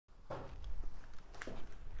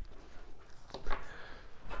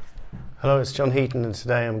Hello, it's John Heaton, and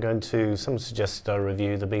today I'm going to, some suggested I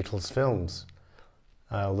review the Beatles films,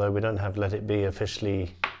 although we don't have Let It Be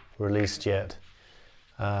officially released yet.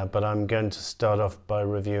 But I'm going to start off by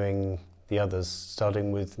reviewing the others,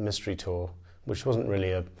 starting with Mystery Tour, which wasn't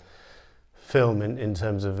really a film in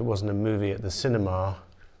terms of, it wasn't a movie at the cinema.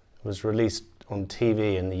 It was released on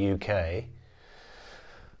TV in the UK,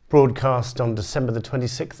 broadcast on December the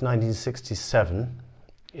 26th, 1967,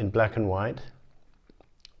 in black and white.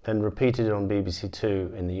 Then repeated on BBC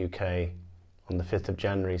Two in the UK on the 5th of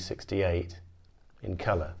January 68 in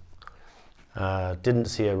colour. Didn't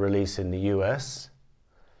see a release in the US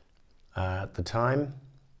at the time.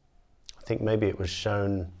 I think maybe it was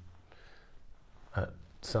shown at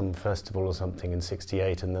some festival or something in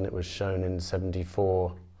 68, and then it was shown in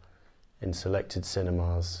 74 in selected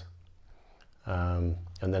cinemas. And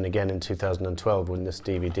then again in 2012 when this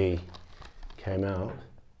DVD came out.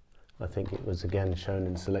 I think it was again shown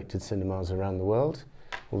in selected cinemas around the world,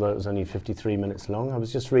 although it was only 53 minutes long. I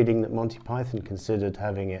was just reading that Monty Python considered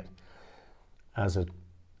having it as a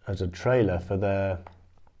trailer for their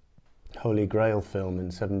Holy Grail film in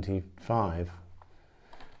 75,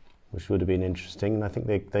 which would have been interesting. And I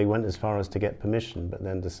think they went as far as to get permission, but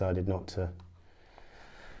then decided not to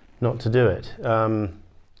do it.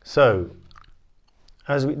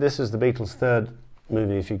 This is the Beatles' third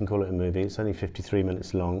movie, if you can call it a movie. It's only 53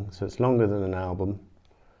 minutes long, so it's longer than an album,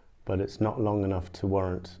 but it's not long enough to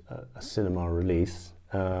warrant a cinema release.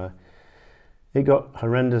 It got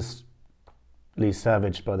horrendously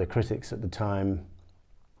savaged by the critics at the time.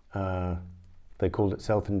 They called it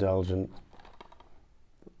self-indulgent.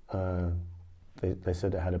 They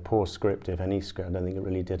said it had a poor script, if any script. I don't think it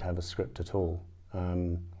really did have a script at all.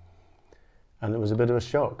 And it was a bit of a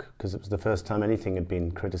shock, because it was the first time anything had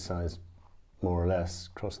been criticised, more or less,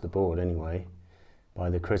 across the board anyway,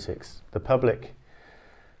 by the critics. The public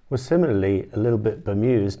was similarly a little bit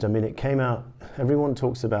bemused. I mean, it came out, everyone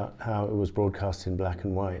talks about how it was broadcast in black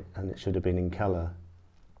and white and it should have been in colour.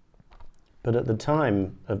 But at the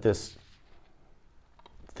time of this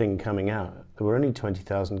thing coming out, there were only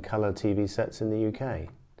 20,000 colour TV sets in the UK.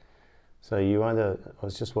 So I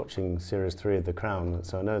was just watching Series 3 of The Crown,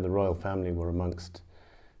 so I know the royal family were amongst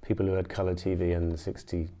people who had colour TV in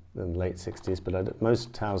the late 60s, but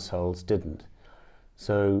most households didn't.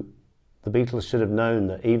 So the Beatles should have known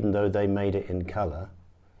that even though they made it in colour,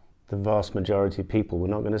 the vast majority of people were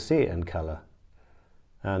not going to see it in colour.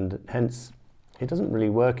 And hence, it doesn't really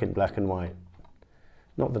work in black and white.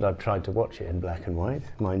 Not that I've tried to watch it in black and white,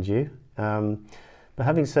 mind you. But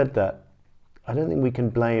having said that, I don't think we can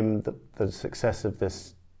blame the success of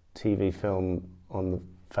this TV film on the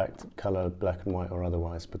fact colour, black and white or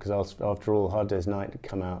otherwise, because after all, Hard Day's Night had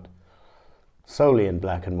come out solely in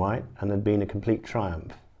black and white and had been a complete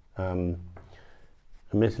triumph.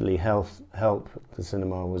 Admittedly, Help, the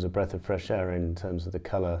cinema, was a breath of fresh air in terms of the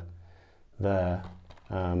colour there,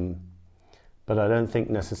 but I don't think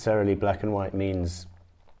necessarily black and white means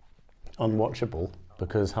unwatchable,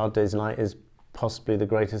 because Hard Day's Night is possibly the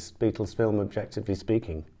greatest Beatles film, objectively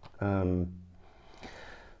speaking.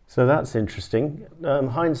 So that's interesting.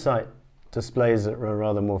 Hindsight displays a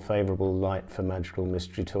rather more favourable light for Magical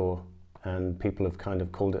Mystery Tour, and people have kind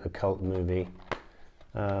of called it a cult movie.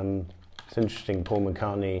 It's interesting, Paul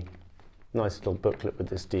McCartney, nice little booklet with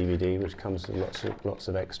this DVD, which comes with lots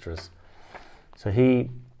of extras. So he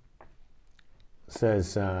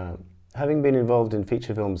says, having been involved in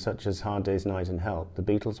feature films such as Hard Day's Night and Help, the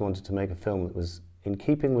Beatles wanted to make a film that was in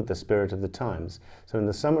keeping with the spirit of the times. So in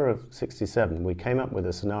the summer of '67, we came up with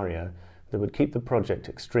a scenario that would keep the project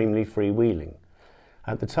extremely freewheeling.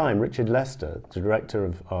 At the time, Richard Lester, the director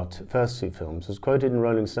of our first two films, was quoted in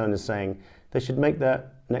Rolling Stone as saying they should make their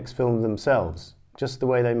next film themselves, just the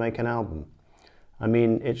way they make an album. I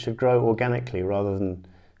mean, it should grow organically rather than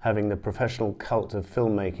having the professional cult of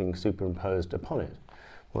filmmaking superimposed upon it.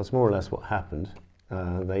 Well, it's more or less what happened.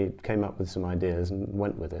 They came up with some ideas and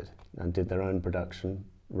went with it, and did their own production,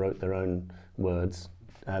 wrote their own words,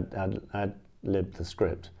 ad-libbed the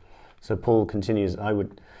script. So Paul continues, I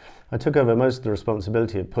took over most of the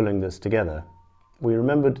responsibility of pulling this together. We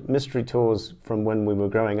remembered mystery tours from when we were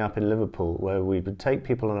growing up in Liverpool, where we would take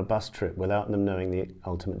people on a bus trip without them knowing the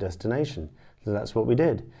ultimate destination. So that's what we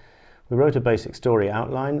did. We wrote a basic story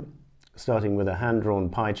outline, starting with a hand-drawn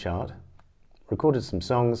pie chart, recorded some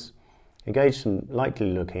songs, engaged some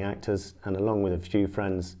likely-looking actors, and along with a few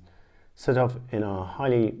friends, set off in our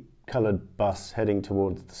highly coloured bus heading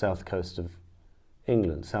towards the southwest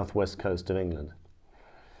coast of England.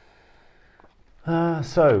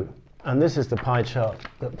 So And this is the pie chart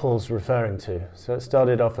that Paul's referring to. So it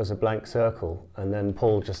started off as a blank circle, and then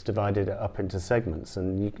Paul just divided it up into segments.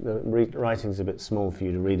 And the writing's a bit small for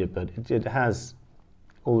you to read it, but it has,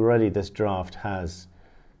 already this draft has,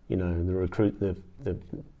 you know, the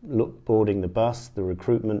boarding the bus, the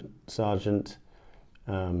recruitment sergeant,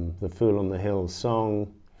 the Fool on the Hill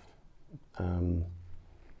song,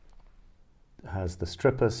 has the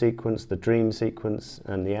stripper sequence, the dream sequence,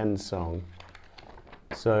 and the end song.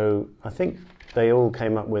 So I think they all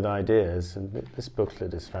came up with ideas, and this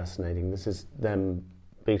booklet is fascinating. This is them,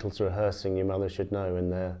 Beatles rehearsing Your Mother Should Know in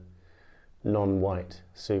their non-white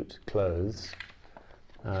suit clothes.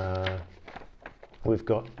 We've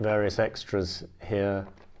got various extras here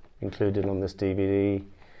included on this DVD.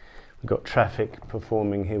 We've got Traffic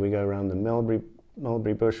performing Here We Go Around the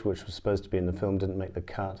Mulberry Bush, which was supposed to be in the film, didn't make the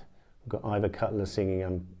cut. We've got Ivor Cutler singing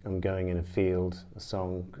I'm Going in a Field, a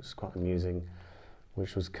song which is quite amusing,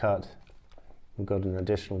 which was cut. We've got an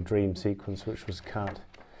additional dream sequence which was cut.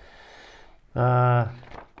 And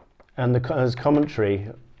there's commentary,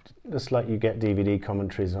 just like you get DVD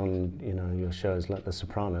commentaries on, you know, your shows like The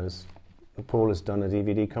Sopranos. Paul has done a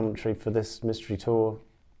DVD commentary for this Mystery Tour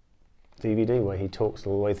DVD where he talks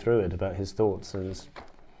all the way through it about his thoughts. And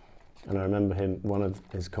I remember one of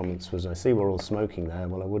his comments was, I see we're all smoking there.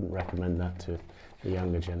 Well, I wouldn't recommend that to the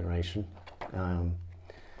younger generation.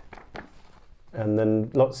 And then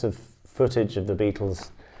lots of footage of the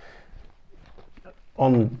Beatles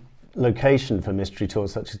on location for Mystery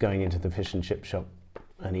Tours, such as going into the fish and chip shop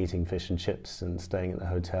and eating fish and chips and staying at the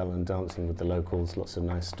hotel and dancing with the locals. Lots of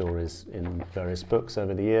nice stories in various books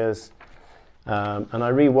over the years. And I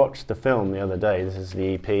re-watched the film the other day. This is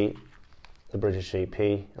the EP, the British EP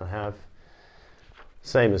I have.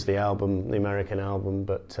 Same as the album, the American album,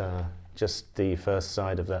 but just the first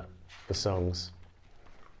side of that, the songs.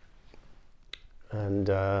 And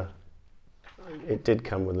it did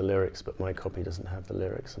come with the lyrics, but my copy doesn't have the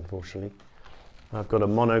lyrics, unfortunately. I've got a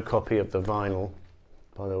mono copy of the vinyl,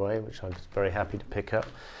 by the way, which I was very happy to pick up.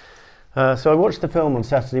 So I watched the film on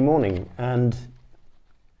Saturday morning, and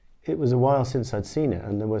it was a while since I'd seen it,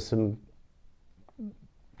 and there were some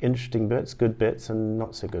interesting bits, good bits, and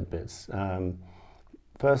not so good bits.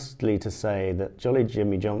 Firstly, to say that Jolly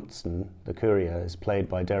Jimmy Johnson, the courier, is played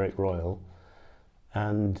by Derek Royal,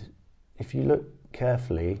 and if you look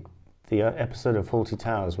carefully, the episode of Fawlty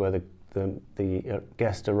Towers where the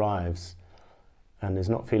guest arrives and is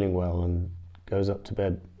not feeling well and goes up to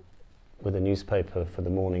bed with a newspaper for the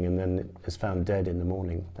morning and then is found dead in the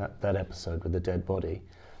morning, that episode with the dead body,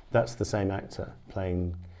 that's the same actor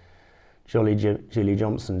playing Jolly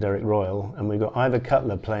Johnson, Derek Royal, and we've got Ivor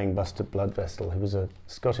Cutler playing Buster Bloodvessel, who was a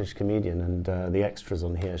Scottish comedian, and the extras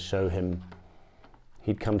on here show him.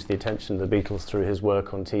 He'd come to the attention of the Beatles through his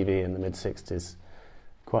work on TV in the mid-60s.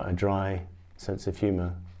 Quite a dry sense of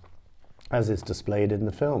humour, as is displayed in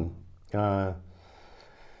the film. The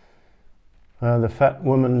fat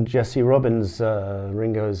woman, Jessie Robbins,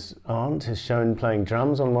 Ringo's aunt, is shown playing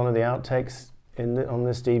drums on one of the outtakes on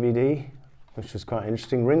this DVD, which was quite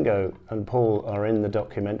interesting. Ringo and Paul are in the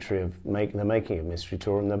documentary of the making of Mystery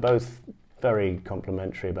Tour, and they're both very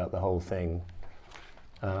complimentary about the whole thing.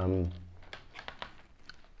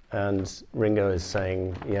 And Ringo is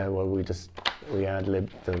saying, yeah, well, we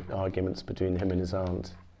ad-libbed the arguments between him and his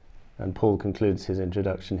aunt. And Paul concludes his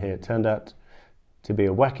introduction here. It turned out to be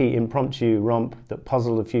a wacky, impromptu romp that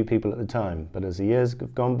puzzled a few people at the time, but as the years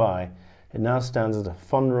have gone by, it now stands as a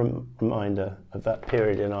fond reminder of that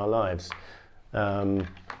period in our lives. I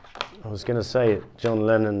was going to say, John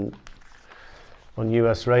Lennon on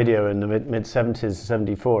US radio in the mid-70s,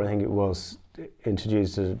 74, I think it was,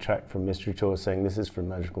 introduced as a track from Mystery Tour, saying this is from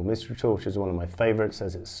Magical Mystery Tour, which is one of my favourites,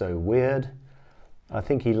 as it's so weird. I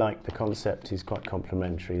think he liked the concept. He's quite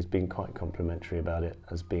complimentary. He's been quite complimentary about it,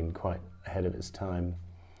 has been quite ahead of its time.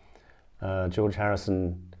 George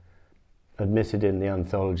Harrison admitted in the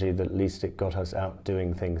anthology that at least it got us out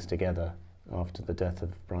doing things together after the death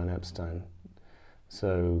of Brian Epstein.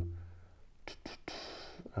 So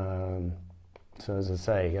as I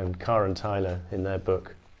say, and Carr and Tyler in their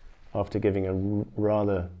book, after giving a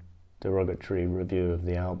rather derogatory review of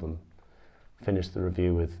the album, finished the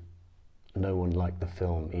review with, no one liked the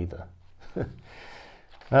film either.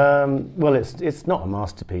 Well, it's not a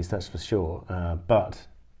masterpiece, that's for sure, but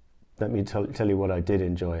let me tell you what I did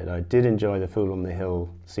enjoy it. I did enjoy the Fool on the Hill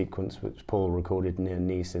sequence, which Paul recorded near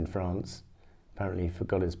Nice in France. Apparently he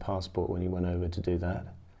forgot his passport when he went over to do that,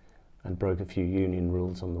 and broke a few union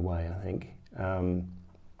rules on the way, I think.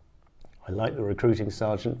 I like the recruiting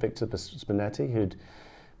sergeant, Victor Spinetti, who'd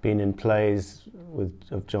been in plays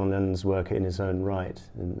of John Lennon's work in his own right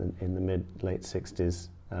in the late 60s.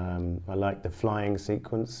 I like the flying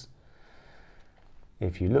sequence.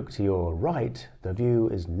 If you look to your right, the view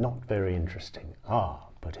is not very interesting.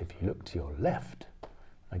 But if you look to your left,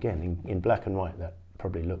 again, in black and white, that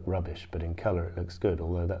probably looked rubbish, but in colour it looks good,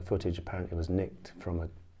 although that footage apparently was nicked from a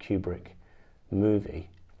Kubrick movie.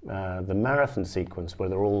 The marathon sequence where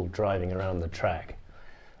they're all driving around the track,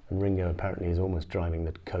 and Ringo apparently is almost driving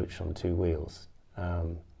the coach on 2 wheels.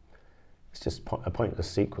 It's just a pointless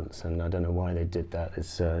sequence, and I don't know why they did that.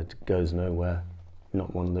 It goes nowhere.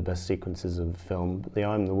 Not one of the best sequences of the film. But the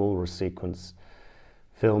I'm the Walrus sequence,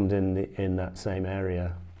 filmed in that same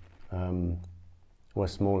area,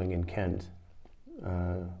 West Malling in Kent,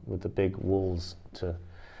 with the big walls to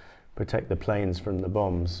protect the planes from the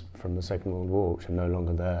bombs from the Second World War, which are no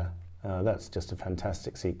longer there. That's just a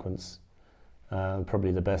fantastic sequence,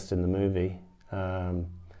 probably the best in the movie.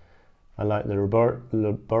 I like the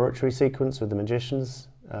laboratory sequence with the magicians.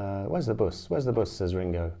 Where's the bus? Where's the bus, says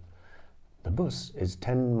Ringo. The bus is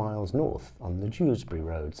 10 miles north on the Dewsbury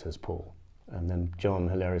Road, says Paul. And then John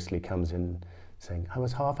hilariously comes in saying, I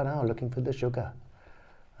was half an hour looking for the sugar.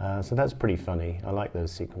 So that's pretty funny. I like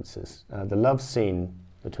those sequences. The love scene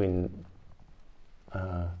between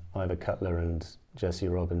Ivor Cutler and Jesse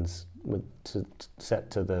Robbins, set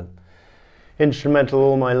to the instrumental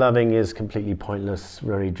All My Loving, is completely pointless,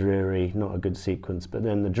 very dreary, not a good sequence. But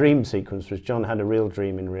then the dream sequence, which John had a real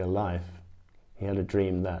dream in real life. He had a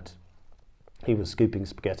dream that he was scooping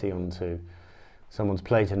spaghetti onto someone's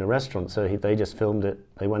plate in a restaurant, so they just filmed it.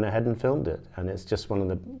 They went ahead and filmed it, and it's just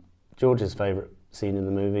one of George's favourite scene in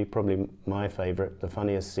the movie, probably my favourite, the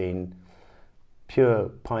funniest scene. Pure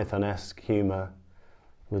Python-esque humour,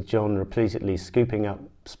 with John repeatedly scooping up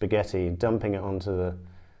spaghetti, dumping it onto the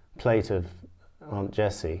plate of Aunt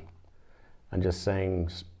Jessie, and just saying,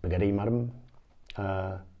 spaghetti, madam,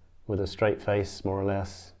 with a straight face, more or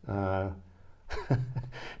less.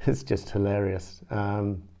 It's just hilarious.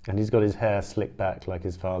 And he's got his hair slicked back like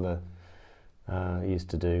his father used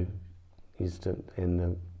to do.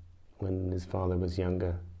 When his father was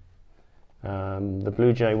younger. The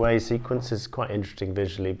Blue Jay Way sequence is quite interesting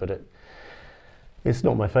visually, but it's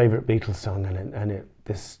not my favourite Beatles song, and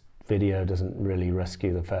this video doesn't really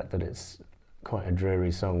rescue the fact that it's quite a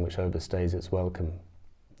dreary song which overstays its welcome.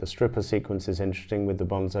 The stripper sequence is interesting with the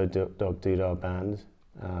Bonzo Dog Doodah Band.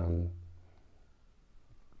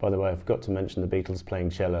 By the way, I forgot to mention the Beatles playing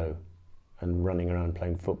cello and running around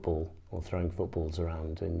playing football or throwing footballs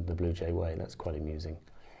around in the Blue Jay Way. That's quite amusing.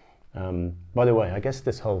 By the way, I guess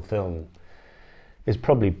this whole film is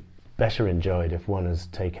probably better enjoyed if one has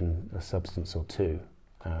taken a substance or two.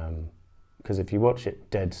 Because if you watch it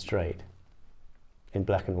dead straight, in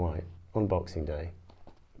black and white, on Boxing Day,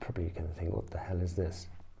 probably you're going to think, what the hell is this?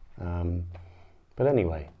 But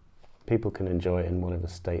anyway, people can enjoy it in whatever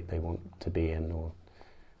state they want to be in, or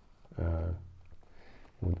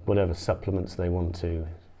whatever supplements they want to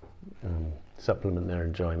supplement their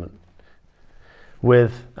enjoyment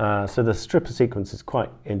with. So the stripper sequence is quite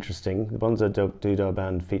interesting. The Bonzo Dog Doodah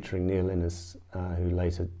Band featuring Neil Innes, who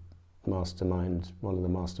later one of the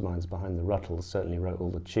masterminds behind the Ruttles, certainly wrote all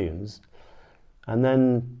the tunes. And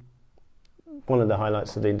then one of the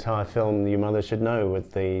highlights of the entire film, You Mother Should Know,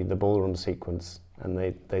 with the ballroom sequence. And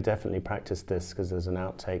they definitely practiced this, because there's an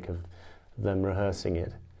outtake of them rehearsing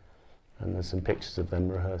it. And there's some pictures of them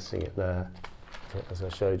rehearsing it there, as I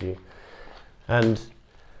showed you. And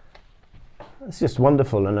it's just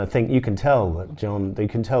wonderful, and I think you can tell that you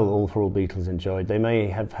can tell all four Beatles enjoyed. They may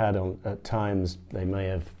have had, at times, they may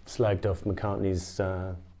have slagged off McCartney's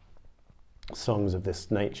songs of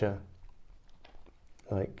this nature,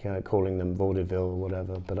 like calling them vaudeville or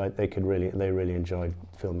whatever, but they really enjoyed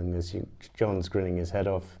filming this. John's grinning his head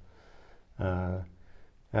off,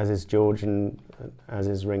 as is George and as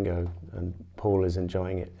is Ringo, and Paul is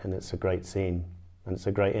enjoying it, and it's a great scene, and it's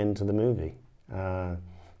a great end to the movie.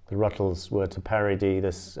 The Ruttles were to parody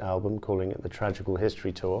this album, calling it the Tragical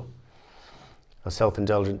History Tour, a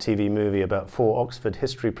self-indulgent TV movie about 4 Oxford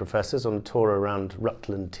history professors on a tour around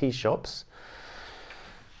Rutland tea shops.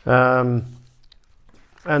 And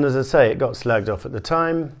as I say, it got slagged off at the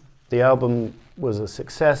time. The album was a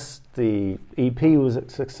success, the EP was a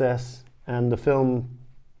success, and the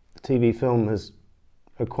TV film has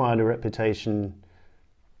acquired a reputation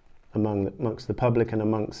amongst the public and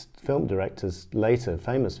amongst film directors later,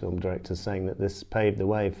 famous film directors, saying that this paved the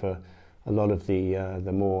way for a lot of the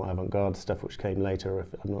more avant-garde stuff which came later.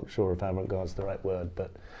 I'm not sure if avant-garde's the right word,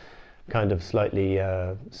 but kind of slightly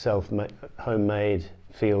homemade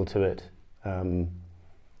feel to it,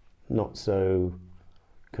 not so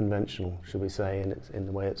conventional, should we say, in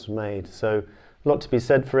the way it's made. So a lot to be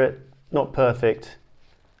said for it. Not perfect,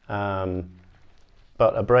 but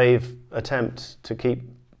but a brave attempt to keep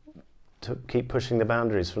pushing the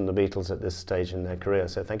boundaries from the Beatles at this stage in their career.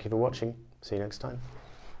 So thank you for watching. See you next time.